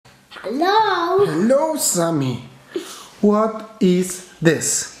Hello. Hello, Sammy. What is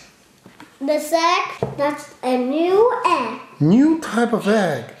this? This egg, that's a new egg. New type of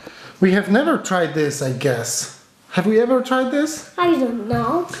egg. We have never tried this, I guess. Have we ever tried this? I don't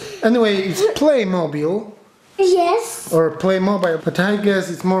know. Anyway, it's PlayMobil. Yes. Or PlayMobil, but I guess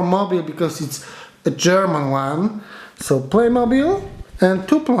it's more mobile because it's a German one. So PlayMobil and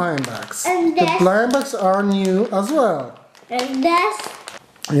 2 blind bags. And the blind bags are new as well. And that's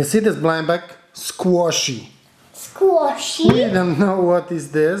You see this blind bag? Skwooshi. Skwooshi. We don't know what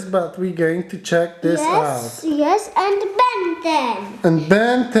is this, but we're going to check this out. Yes, and Ben10. And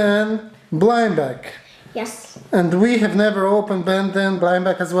Ben10 blind bag. Yes. And we have never opened Ben10 blind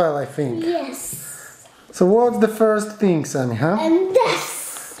bag as well, I think. Yes. So what's the first thing, Sammy, huh? And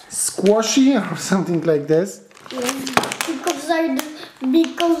that's Skwooshi or something like this? yes, because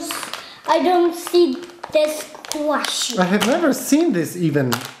I don't see this squash. I have never seen this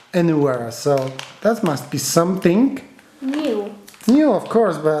even anywhere, so that must be something New. new, of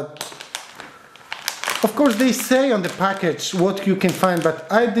course, but of course they say on the package what you can find,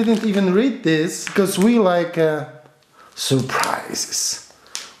 but I didn't even read this because we like surprises.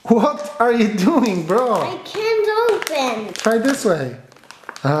 What are you doing, bro? I can't open. Try this way.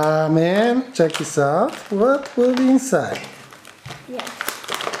 Ah, man, check this out. What will be inside? Yes.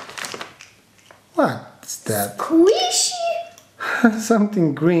 What's that? Squishy.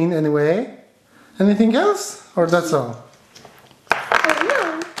 Something green anyway. Anything else? Or that's all? Oh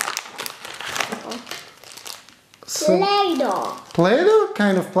no. So, Play-Doh. Play-Doh?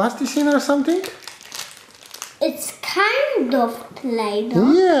 Kind of plasticine or something? It's kind of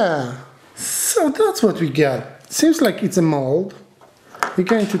Play-Doh. Yeah. So that's what we got. Seems like it's a mold. We're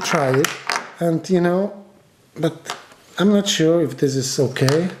going to try it. And you know, but I'm not sure if this is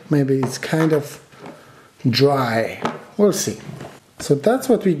okay. Maybe it's kind of dry. We'll see. So that's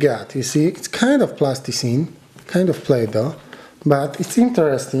what we got. You see, it's kind of plasticine, kind of Play-Doh, but it's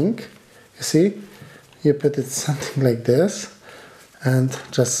interesting. You see, you put it something like this and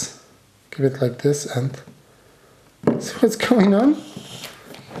just give it like this and see what's going on.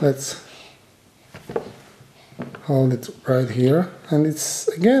 Let's hold it right here and it's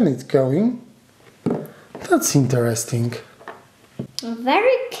going. That's interesting.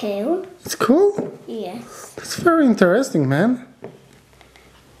 Very cool. It's cool? Yes. That's very interesting, man.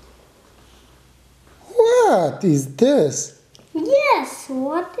 What is this? Yes,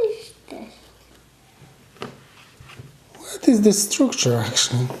 what is this? What is the structure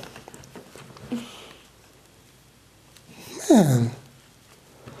actually? Man,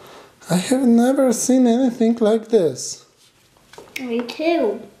 I have never seen anything like this. Me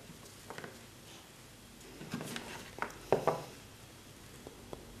too.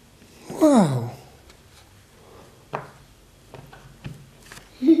 Wow.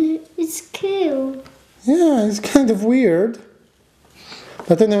 It's cool. Yeah, it's kind of weird.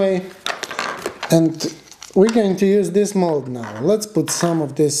 But anyway, and we're going to use this mold now. Let's put some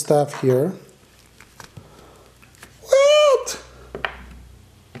of this stuff here. What?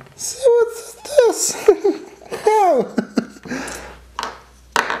 See, what's this? How?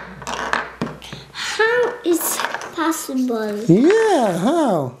 How is it possible? Yeah,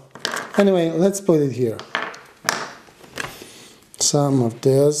 how? Anyway, let's put it here. Some of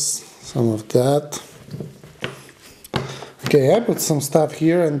this, some of that. Okay, I put some stuff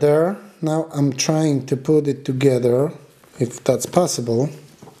here and there. Now I'm trying to put it together, if that's possible.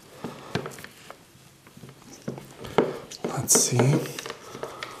 Let's see.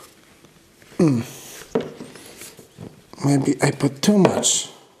 Maybe I put too much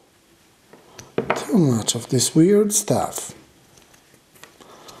of this weird stuff.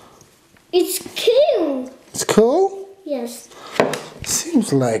 It's cool. It's cool? Yes.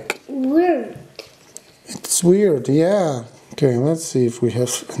 Seems like Weird. it's weird, yeah. Okay, let's see if we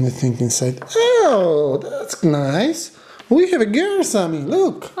have anything inside. Oh, that's nice. We have a gear, Sammy,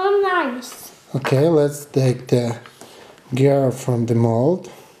 look. Oh, nice. Okay, let's take the gear from the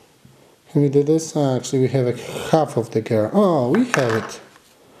mold. Can we do this? Oh, actually, we have half of the gear. Oh, we have it.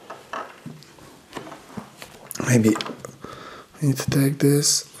 Maybe we need to take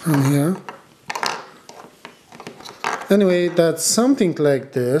this from here. Anyway, that's something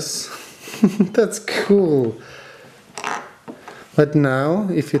like this. That's cool. But now,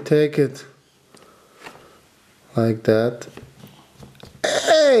 if you take it like that,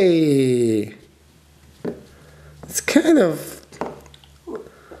 hey! It's kind of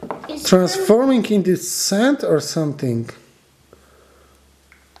transforming into sand or something.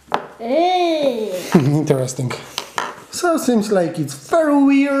 Hey. Interesting. So seems like it's very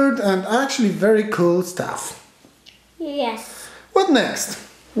weird and actually very cool stuff. Yes. What next?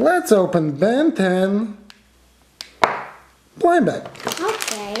 Let's open Ben10 blind bag.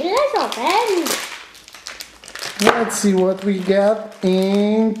 Okay, let's open. Let's see what we got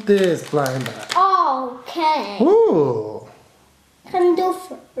in this blind bag. Okay. Ooh, Kind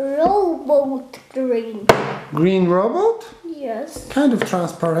of robot green. green robot. Yes. Kind of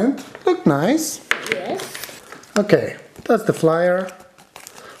transparent. Look nice. Yes. Okay, that's the flyer.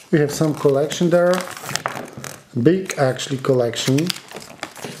 We have some collection there. Big actually collection.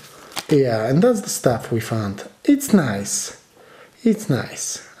 Yeah, and that's the stuff we found. It's nice. It's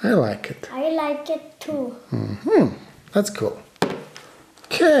nice. I like it. I like it too. That's cool.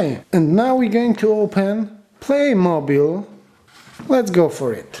 Okay, and now we're going to open PlayMobil. Let's go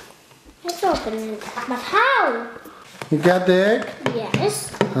for it. Let's open it. But how? You got the egg?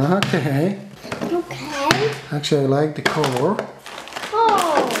 Yes. Okay. Okay. Actually, I like the color.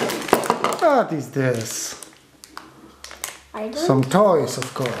 Oh. What is this? I don't. Some toys,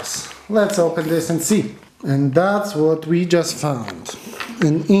 of course. Let's open this and see. And that's what we just found.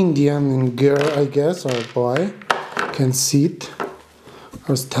 An Indian girl, I guess, or boy, can sit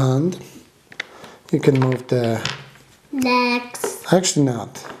or stand. You can move the... Next. Actually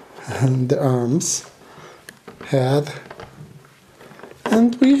not. The arms, head.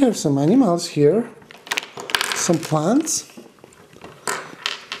 And we have some animals here. Some plants.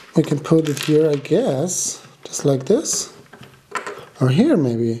 We can put it here, I guess. Just like this. Or here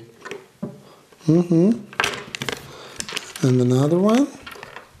maybe. And another one.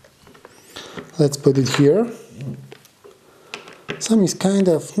 Let's put it here. Sammy's kind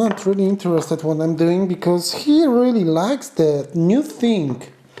of not really interested what I'm doing because he really likes the new thing.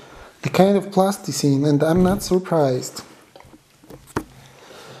 The kind of plasticine, and I'm not surprised.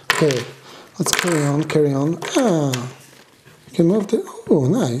 Okay, let's carry on, carry on. Ah, you can move the... Oh,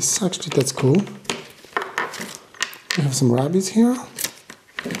 nice. Actually, that's cool. We have some rabbits here.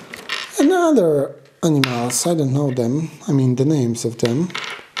 And other animals, I don't know them. I mean the names of them.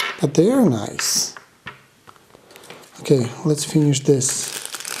 But they are nice. Okay, let's finish this.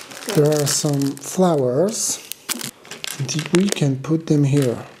 There are some flowers. And we can put them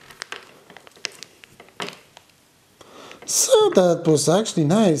here. So that was actually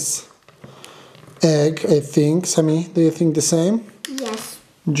nice. Egg, I think. Sammy, do you think the same? Yes.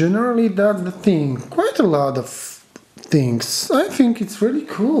 Generally, that's the thing. Quite a lot of things. I think it's really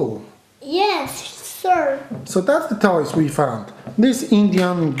cool. Yes, sir. So that's the toys we found. This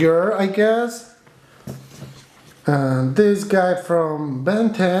Indian girl, I guess. And this guy from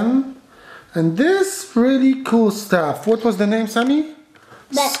Ben10. And this really cool stuff. What was the name, Sammy?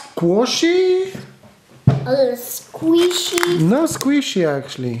 Skwooshi? Squishy. No, Skwooshi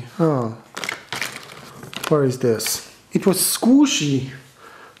actually. Oh. Where is this? It was Skwooshi.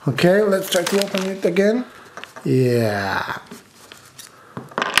 Okay, let's try to open it again. Yeah.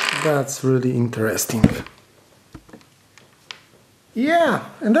 That's really interesting. Yeah,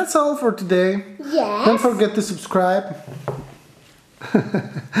 and that's all for today. Yes. Don't forget to subscribe.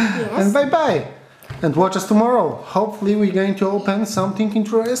 Yes. And bye-bye. And watch us tomorrow. Hopefully we're going to open something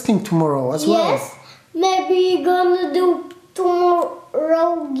interesting tomorrow as well. Yes. Maybe we're gonna do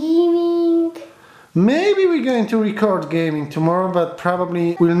tomorrow gaming. Maybe we're going to record gaming tomorrow, but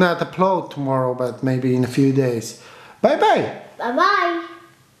probably will not upload tomorrow, but maybe in a few days. Bye-bye. Bye-bye.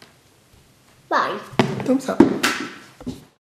 Bye. Thumbs up.